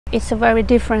It's a very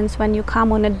different when you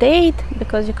come on a date,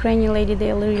 because Ukrainian lady,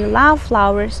 they really love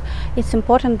flowers. It's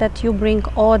important that you bring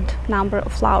odd number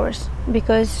of flowers,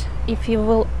 because if you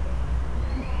will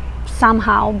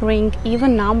somehow bring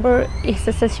even number, it's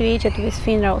associated with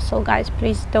funeral. So guys,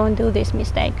 please don't do this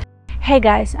mistake. Hey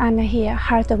guys, Anna here,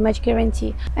 Heart of Match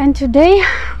Guarantee, and today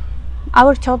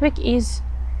our topic is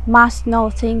must know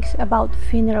things about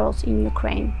funerals in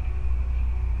Ukraine.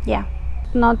 Yeah,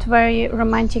 not very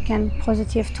romantic and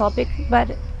positive topic, but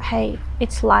hey,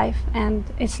 it's life and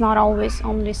it's not always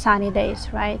only sunny days,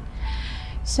 right?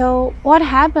 So what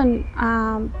happened,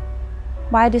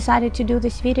 why I decided to do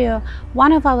this video?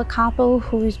 One of our couple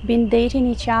who's been dating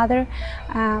each other,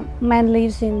 man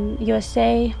lives in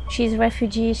USA, she's a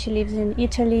refugee, she lives in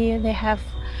Italy, they have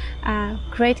a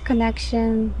great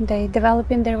connection, they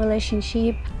developing their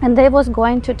relationship, and they was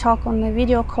going to talk on a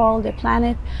video call, they planned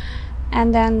it,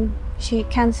 and then she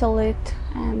canceled it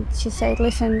and she said,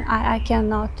 listen, I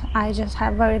cannot, I just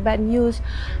have very bad news,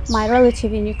 my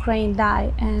relative in Ukraine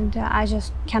died and I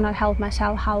just cannot help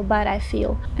myself how bad I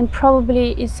feel. And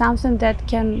probably it's something that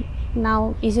can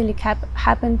now easily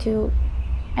happen to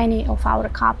any of our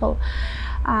couple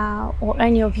or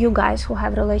any of you guys who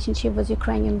have relationship with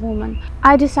Ukrainian women.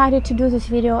 I decided to do this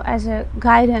video as a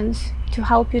guidance to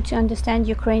help you to understand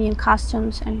Ukrainian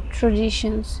customs and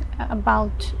traditions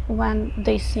about when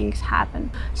these things happen.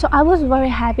 So I was very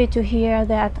happy to hear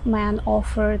that man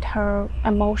offered her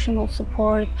emotional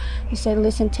support. He said,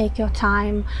 listen, take your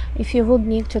time. If you would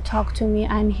need to talk to me,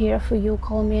 I'm here for you,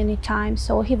 call me anytime.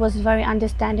 So he was very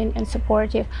understanding and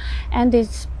supportive, and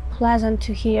it's pleasant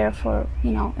to hear for,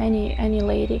 you know, any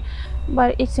lady.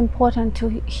 But it's important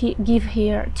to give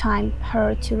her time,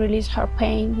 her to release her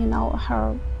pain, you know,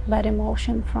 her bad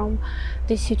emotion from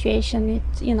this situation.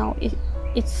 It, you know,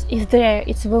 it's there,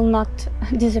 it will not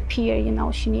disappear, you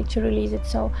know, she needs to release it.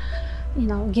 So, you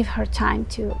know, give her time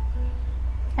to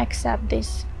accept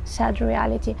this sad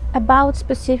reality. About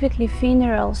specifically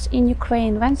funerals in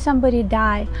Ukraine, when somebody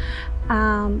die,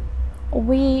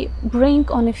 we bring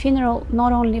on a funeral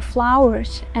not only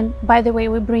flowers, and by the way,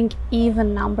 we bring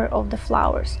even number of the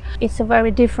flowers. It's a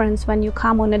very different when you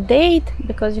come on a date,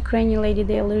 because Ukrainian lady,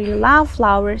 they really love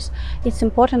flowers. It's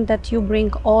important that you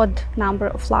bring odd number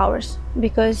of flowers,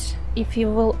 because if you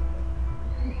will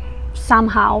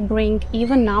somehow bring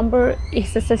even number,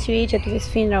 it's associated with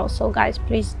funeral. So guys,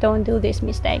 please don't do this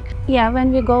mistake. Yeah,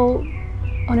 when we go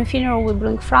on a funeral, we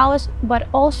bring flowers, but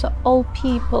also all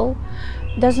people,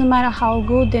 doesn't matter how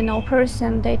good they know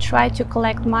person, they try to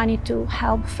collect money to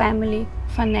help family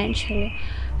financially.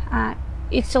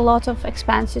 It's a lot of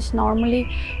expenses normally,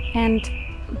 and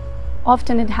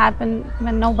often it happens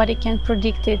when nobody can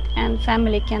predict it and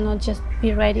family cannot just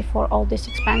be ready for all these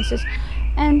expenses.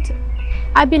 And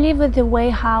I believe with the way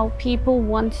how people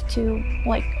want to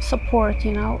like support,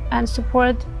 you know, and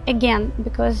support again,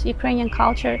 because Ukrainian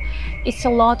culture, it's a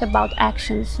lot about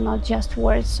actions, not just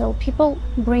words. So people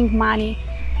bring money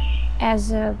as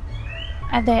their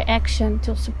action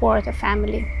to support a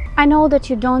family. I know that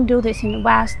you don't do this in the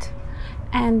West,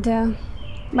 and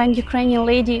when Ukrainian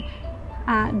lady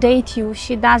date you,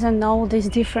 she doesn't know this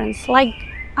difference. Like,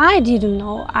 I didn't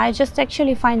know. I just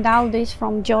actually find out this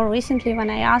from Joe recently when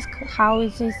I asked how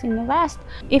is this in the West.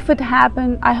 If it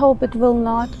happened, I hope it will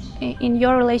not in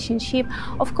your relationship.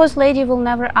 Of course, lady will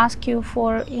never ask you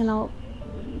for, you know,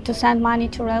 to send money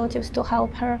to relatives to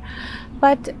help her,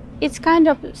 but it's kind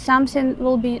of something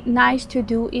will be nice to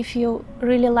do if you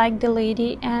really like the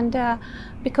lady, and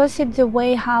because it's the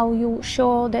way how you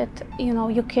show that, you know,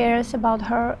 you cares about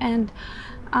her, and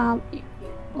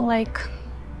like,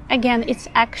 again, it's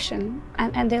action,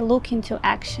 and they look into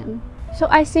action. So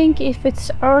I think if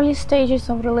it's early stages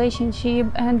of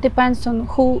relationship, and depends on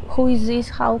who is this,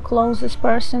 how close this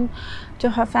person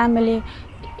to her family,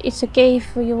 it's okay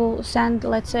if you will send,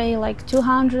 let's say, like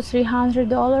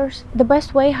 $200–300. The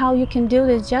best way how you can do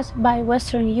this just by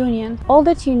Western Union. All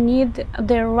that you need,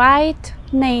 the right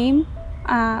name,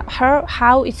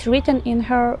 how it's written in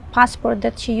her passport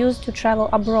that she used to travel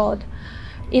abroad.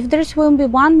 If there will be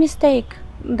one mistake,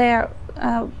 their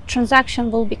transaction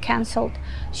will be cancelled.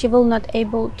 She will not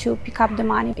able to pick up the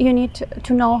money. You need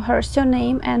to know her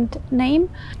surname and name,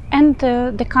 and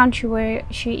the country where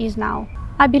she is now.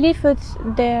 I believe it's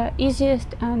the easiest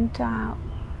and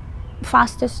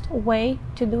fastest way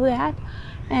to do that,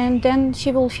 and then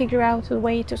she will figure out a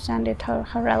way to send it to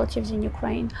her relatives in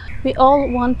Ukraine. We all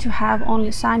want to have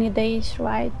only sunny days,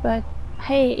 right? But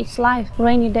hey, it's life,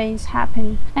 rainy days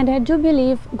happen. And I do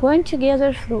believe going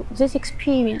together through this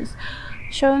experience,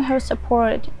 showing her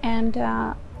support, and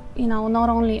you know, not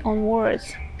only on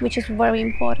words, which is very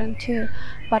important too,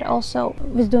 but also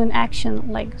with doing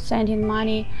action like sending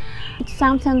money. It's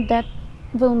something that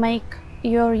will make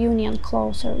your union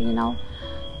closer, you know,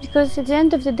 because at the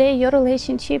end of the day, your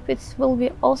relationship, it will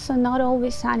be also not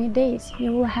always sunny days.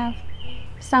 You will have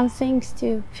some things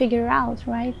to figure out,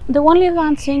 right? The only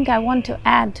one thing I want to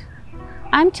add,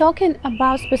 I'm talking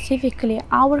about specifically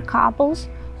our couples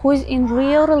who is in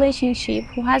real relationship,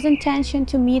 who has intention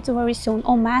to meet very soon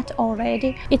or met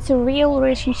already. It's a real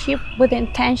relationship with the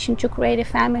intention to create a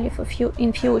family for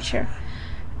in future.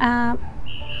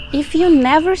 If you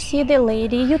never see the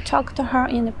lady, you talk to her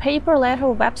in a paper, letter,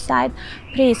 or website,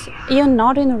 please, you're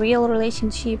not in a real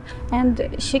relationship.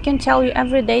 And she can tell you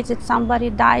every day that somebody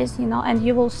dies, you know, and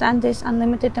you will send this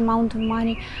unlimited amount of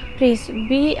money. Please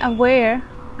be aware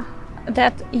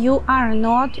that you are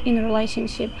not in a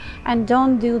relationship, and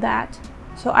don't do that.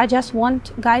 So I just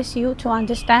want guys you to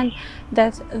understand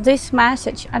that this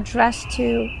message addressed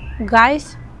to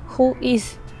guys who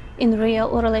is in real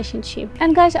relationship.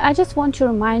 And guys, I just want to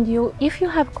remind you, if you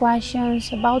have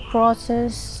questions about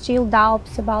process, still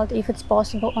doubts about if it's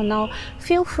possible or no,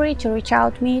 feel free to reach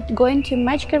out to me going to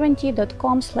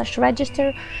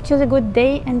matchguaranty.com/register. Choose a good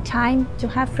day and time to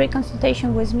have free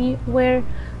consultation with me where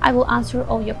I will answer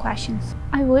all your questions.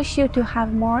 I wish you to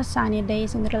have more sunny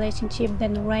days in the relationship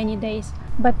than rainy days,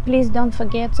 but please don't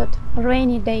forget that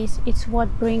rainy days it's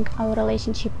what bring our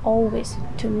relationship always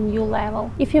to a new level.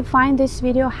 If you find this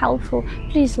video helpful,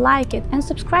 please like it and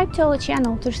subscribe to our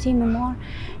channel to see me more.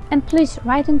 And please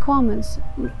write in comments,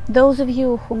 those of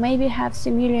you who maybe have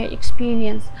similar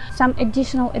experience, some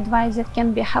additional advice that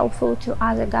can be helpful to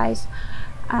other guys,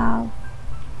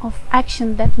 of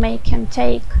action that man can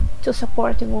take to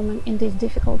support a woman in these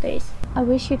difficult days. I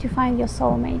wish you to find your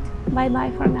soulmate. Bye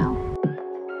bye for now.